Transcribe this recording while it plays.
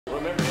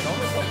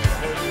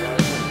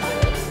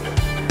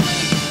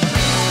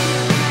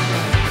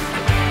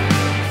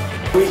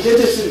We did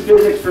this in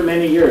physics for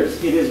many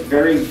years. It is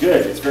very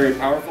good. It's very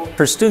powerful.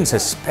 For students,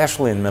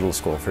 especially in middle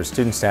school, for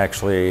students to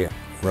actually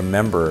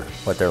remember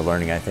what they're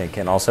learning, I think,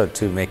 and also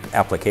to make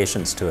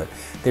applications to it,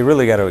 they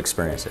really got to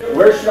experience it.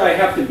 Where should I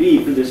have to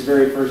be for this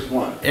very first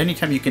one?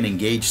 Anytime you can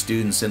engage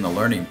students in the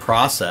learning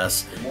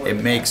process,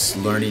 it makes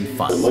learning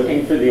fun.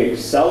 Looking for the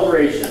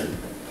acceleration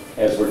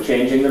as we're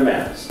changing the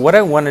mass. What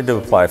I wanted to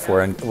apply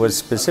for was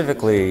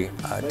specifically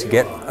to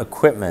get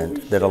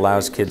equipment that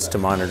allows kids to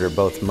monitor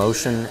both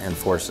motion and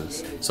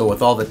forces. So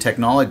with all the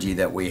technology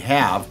that we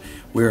have,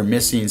 we're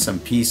missing some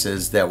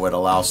pieces that would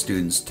allow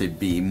students to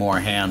be more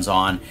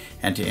hands-on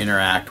and to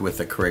interact with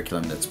the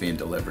curriculum that's being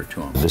delivered to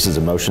them. This is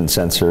a motion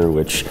sensor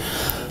which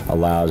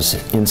allows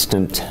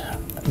instant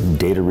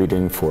data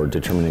reading for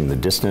determining the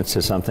distance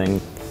to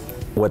something.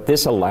 What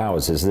this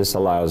allows is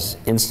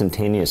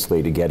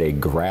instantaneously to get a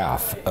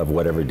graph of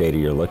whatever data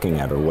you're looking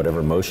at or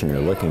whatever motion you're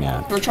looking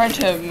at. We're trying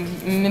to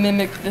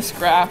mimic this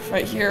graph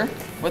right here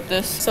with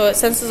this. So it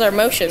senses our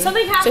motion. So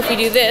if you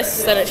do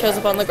this, then it shows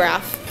up on the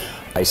graph.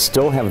 I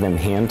still have them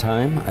hand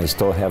time, I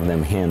still have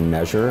them hand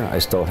measure, I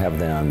still have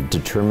them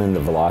determine the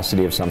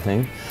velocity of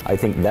something. I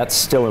think that's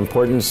still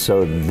important,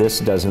 so this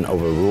doesn't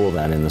overrule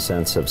that in the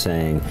sense of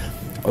saying,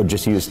 oh,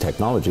 just use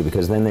technology,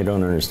 because then they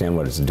don't understand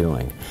what it's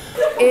doing.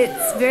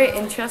 It's very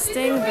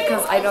interesting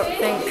because I don't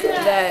think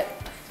that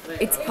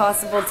it's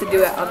possible to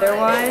do it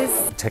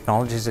otherwise.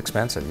 Technology is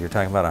expensive. You're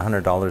talking about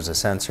 $100 a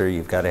sensor.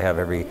 You've got to have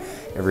every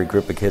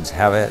group of kids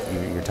have it.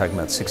 You're talking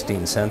about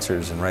 16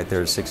 sensors, and right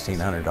there is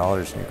 $1,600,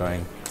 and you're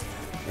going,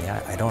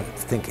 yeah, I don't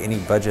think any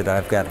budget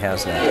I've got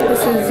has that. This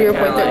is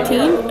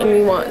 0.13, and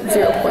we want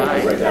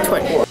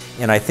 0.20.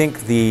 And I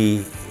think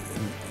the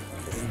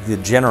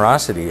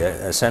generosity,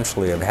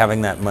 essentially, of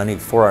having that money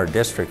for our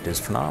district is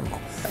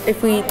phenomenal.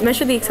 If we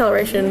measure the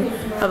acceleration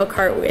of a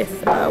cart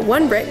with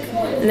 1 brick,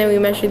 and then we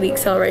measure the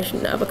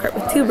acceleration of a cart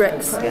with 2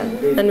 bricks,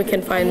 then we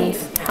can find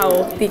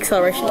how the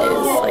acceleration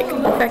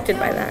is affected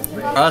by that.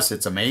 For us,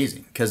 it's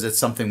amazing because it's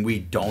something we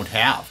don't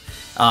have.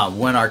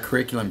 When our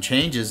curriculum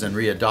changes and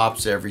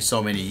readopts every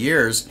so many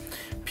years,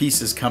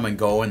 pieces come and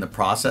go in the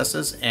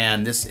processes,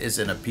 and this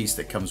isn't a piece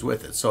that comes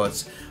with it. So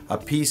it's a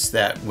piece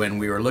that when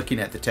we were looking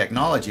at the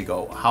technology,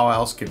 go, how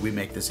else could we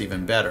make this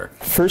even better?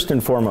 First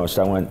and foremost,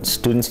 I want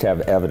students to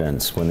have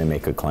evidence when they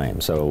make a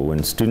claim. So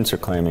when students are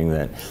claiming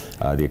that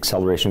the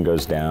acceleration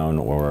goes down,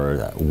 or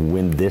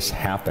when this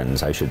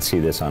happens, I should see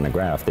this on a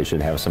graph, they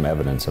should have some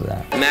evidence of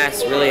that.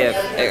 Mass really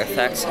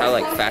affects how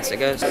fast it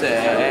goes.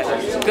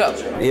 Go.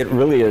 It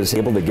really is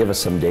able to give us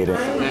some data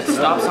It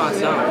stops on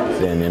its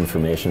own. and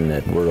information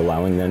that we're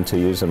allowing them to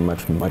use a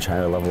much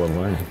higher level of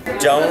learning.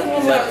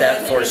 Don't let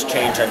that force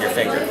change on your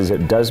finger.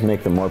 It does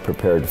make them more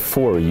prepared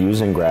for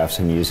using graphs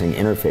and using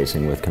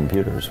interfacing with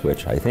computers,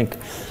 which I think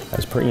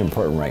is pretty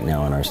important right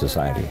now in our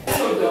society.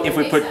 If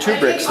we put 2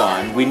 bricks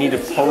on, we need to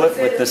pull it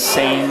with the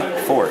same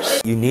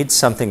force. You need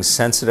something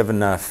sensitive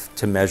enough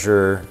to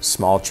measure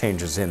small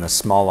changes in a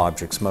small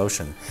object's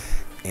motion.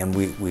 And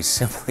we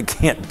simply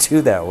can't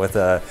do that with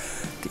a,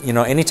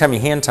 anytime you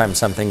hand time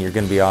something, you're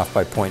going to be off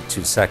by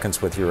 0.2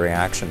 seconds with your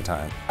reaction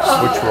time.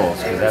 Switch rolls,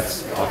 because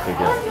that's awfully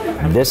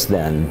good. This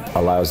then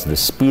allows the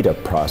speed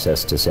up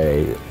process to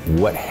say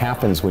what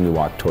happens when you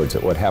walk towards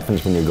it, what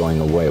happens when you're going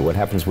away, what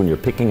happens when you're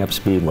picking up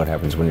speed, what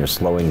happens when you're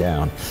slowing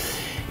down.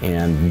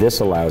 And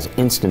this allows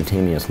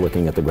instantaneous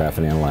looking at the graph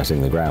and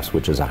analyzing the graphs,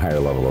 which is a higher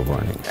level of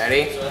learning.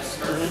 Ready?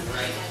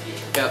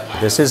 Go.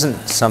 This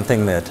isn't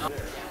something that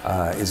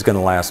is going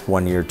to last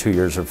 1 year, 2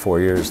 years, or 4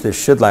 years.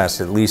 This should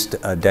last at least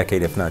a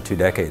decade, if not 2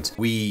 decades.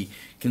 We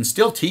can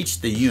still teach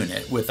the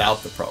unit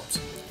without the probes.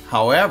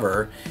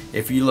 However,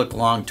 if you look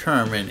long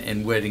term,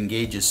 and what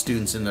engages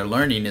students in their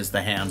learning is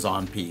the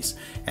hands-on piece.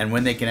 And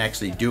when they can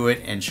actually do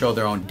it and show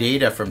their own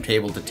data from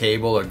table to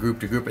table or group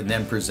to group and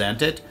then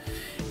present it,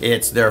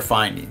 it's their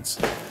findings.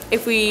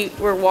 If we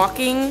were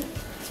walking,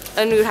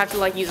 then we would have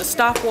to use a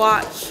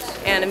stopwatch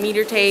and a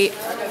meter tape,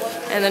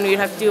 and then we would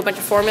have to do a bunch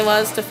of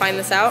formulas to find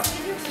this out.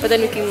 But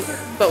then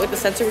but with the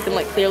sensor, we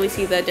can clearly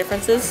see the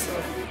differences.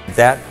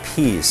 That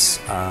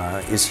piece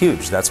is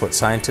huge. That's what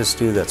scientists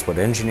do, that's what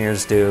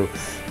engineers do,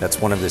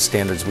 that's one of the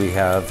standards we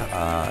have,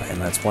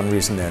 and that's one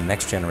reason the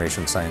next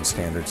generation science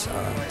standards,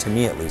 to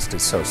me at least,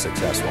 is so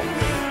successful.